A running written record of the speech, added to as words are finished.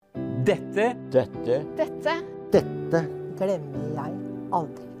Dette glemmer jeg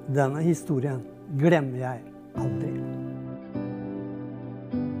aldri. Denne historien glemmer jeg aldri.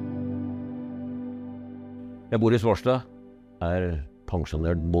 Jeg bor i Svarstad, er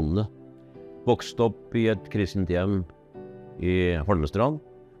pensjonert bonde. Vokste opp i et kristent hjem i Holmestrand.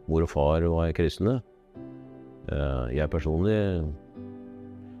 Mor og far var kristne. Jeg personlig,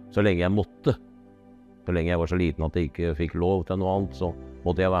 så lenge jeg måtte, så lenge jeg var så liten at jeg ikke fikk lov til noe annet, så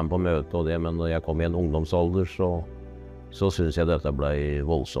måtte jeg være med på møte og det, men når jeg kom i en ungdomsalder, så synes jeg dette ble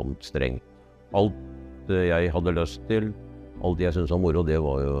voldsomt strengt. Alt jeg hadde lyst til, alt jeg syntes var moro, det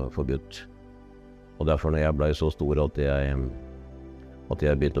var jo forbudt. Og derfor når jeg ble så stor at jeg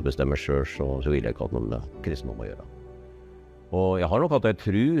begynte å bestemme selv, så ville jeg ikke ha noe med kristendom å gjøre. Og jeg har nok hatt ei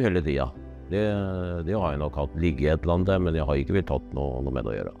tru hele tida. Det har jeg nok hatt ligge et eller annet der, men jeg har ikke tatt noe med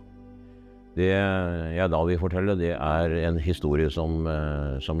det å gjøre. Det jeg da vil fortelle, det er en historie som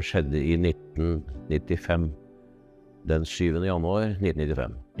skjedde i 1995. Den 7. januar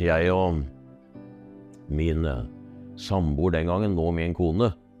 1995. Jeg og min samboer den gangen, nå min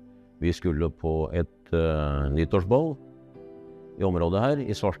kone, vi skulle på et nyttårsball i området her,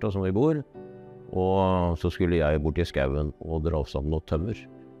 i Svarstad som vi bor. Og så skulle jeg bort i skauen og dra sammen noe tømmer.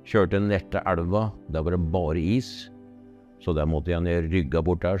 Kjørte ned til elva, der var det bare is. Så der måtte jeg ned rygga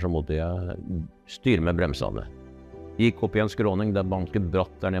bort der, så måtte jeg styre med bremsene. Gikk opp i en skråning, det er ganske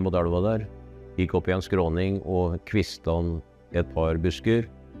bratt der ned mot elva der. Gikk opp i en skråning og kvistet et par busker,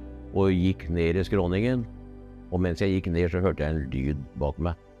 og gikk ned i skråningen. Og mens jeg gikk ned, så hørte jeg en lyd bak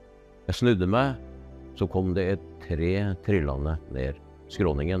meg. Jeg snudde meg, så kom det et tre trillende ned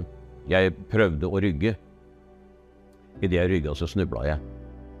skråningen. Jeg prøvde å rygge. I det jeg rygget, så snublet jeg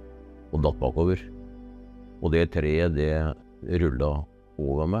og datt bakover. Og det treet, det rullet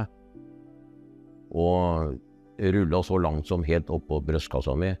over meg. Og rullet så langt som helt opp på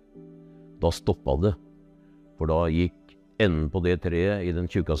brystkassa mi. Da stoppet det. For da gikk enden på det treet, i den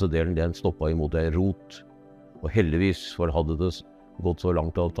tjukkeste delen, den stoppet imot en rot. Og heldigvis, for hadde det gått så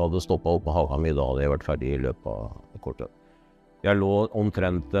langt at det hadde stoppet opp på hagen min, da hadde jeg vært ferdig i løpet av kortet. Jeg lå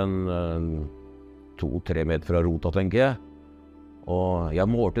omtrent 2-3 meter fra rota, tenker jeg. Og jeg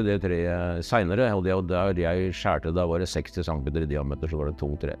målte det treet senere, og det der jeg skjærte, der var det 60 cm i diameter, så var det et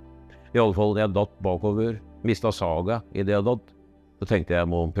tungt tre. I alle fall, når jeg datt bakover, mistet saga i det jeg datt, så tenkte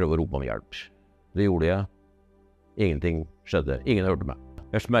jeg må prøve å rope om hjelp. Det gjorde jeg. Ingenting skjedde. Ingen hørte meg.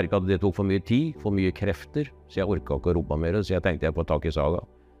 Jeg merket at det tok for mye tid, for mye krefter, så jeg orket ikke å rope mer, så jeg tenkte jeg på tak i saga.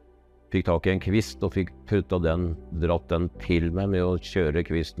 Fikk tak i en kvist og fikk dratt den til meg med å kjøre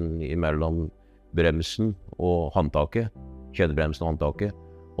kvisten imellom bremsen og håndtaket, kjedebremsen og håndtaket,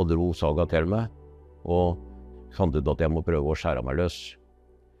 og dro saga til meg, og fant ut at jeg må prøve å skjære meg løs.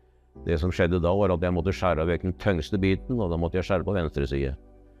 Det som skjedde da var at jeg måtte skjære vekk den tyngste biten, og da måtte jeg skjære på venstre side.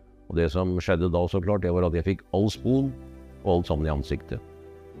 Og det som skjedde da så klart, det var at jeg fikk all spon og alt sammen i ansiktet.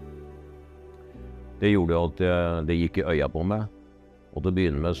 Det gjorde at det gikk i øya på meg. Og til å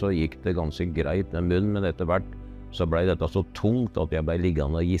begynne med så gikk det ganske greit med munnen, men etter hvert så ble dette så tungt at jeg ble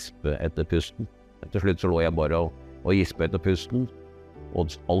liggende og gispe etter pusten. Til slutt så lå jeg bare og gispe etter pusten,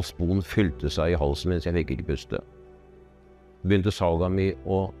 og all spon fylte seg i halsen mens jeg fikk ikke puste. Begynte saga mi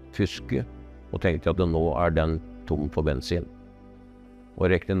å fuske, og tenkte at nå er den tom for bensin.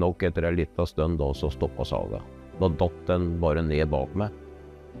 Og riktig nok etter en liten stund da så stoppet saga. Da datt den bare ned bak meg.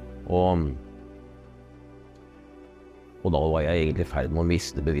 Og da var jeg egentlig i ferd med å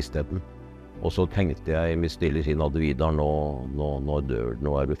miste bevisstheten. Og så tenkte jeg i mitt stille sinn at Vidar, nå dør du,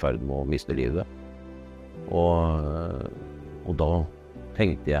 nå er du i ferd med å miste livet. Og da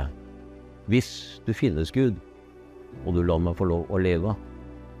tenkte jeg, hvis du finnes Gud, og du lar meg få lov å leve,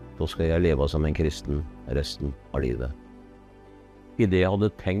 så skal jeg leve som en kristen resten av livet. I det jeg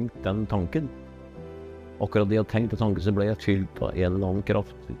hadde tenkt den tanken, akkurat det jeg hadde tenkt den tanken, så ble jeg fylt av en eller annen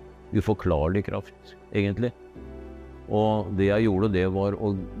kraft, uforklarlig kraft, egentlig. Og det jeg gjorde, det var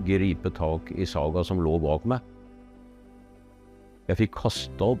å gripe tak i saga som lå bak meg. Jeg fikk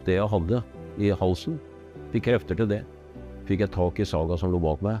kastet opp det jeg hadde i halsen, fikk krefter til det. Fikk jeg tak i saga som lå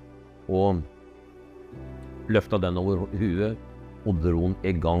bak meg, og løftet den over huet, og dro den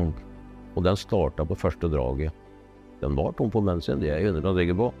i gang. Og den startet på første draget. Den var tom for bensin, det er jeg 100%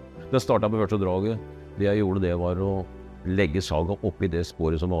 sikker på. Den startet på første draget. Det jeg gjorde, det var å legge saga opp i det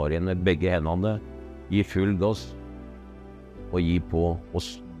sporet som var igjen med begge hendene, gi full gass, og gi på og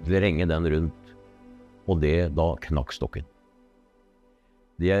vrenge den rundt, og det da knakk stokken.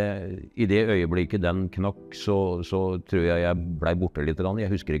 I det øyeblikket den knakk, så tror jeg ble borte litt,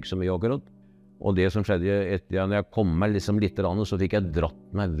 jeg husker ikke så mye akkurat. Og det som skjedde etter når jeg kom meg liksom litt, så fikk jeg dratt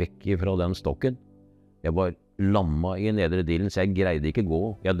meg vekk fra den stokken. Jeg var lamma i nedre dilen, så jeg greide ikke gå.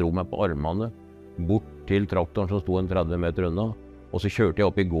 Jeg dro meg på armene bort til traktoren som sto en 30 meter unna, og så kjørte jeg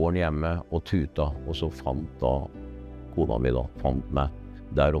opp i gården hjemme og tuta, og så fant da kona mi fant meg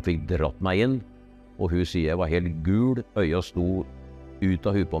der og fikk dratt meg inn, og hun sier jeg var helt gul, øya sto ut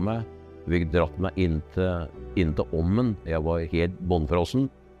av huet på meg, hun fikk dratt meg inn til ommen, jeg var helt båndfrossen,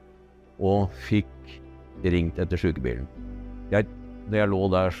 og fikk ringt etter sykebilen. Når jeg lå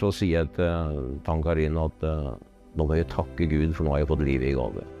der, så sier jeg til Tann-Karine at nå må jeg takke Gud, for nå har jeg fått livet i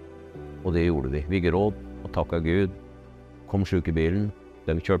gave. Og det gjorde vi. Vi gråt og takket Gud. Kom sykebilen,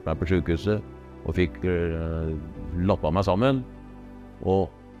 de kjørte meg på sykehuset og fikk lappet meg sammen.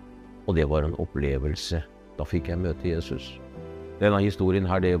 Og det var en opplevelse. Da fikk jeg møte Jesus. Denne historien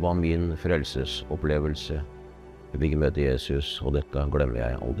her, det var min frelsesopplevelse. Jeg fikk møte Jesus, og dette glemmer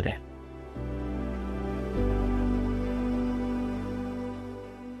jeg aldri.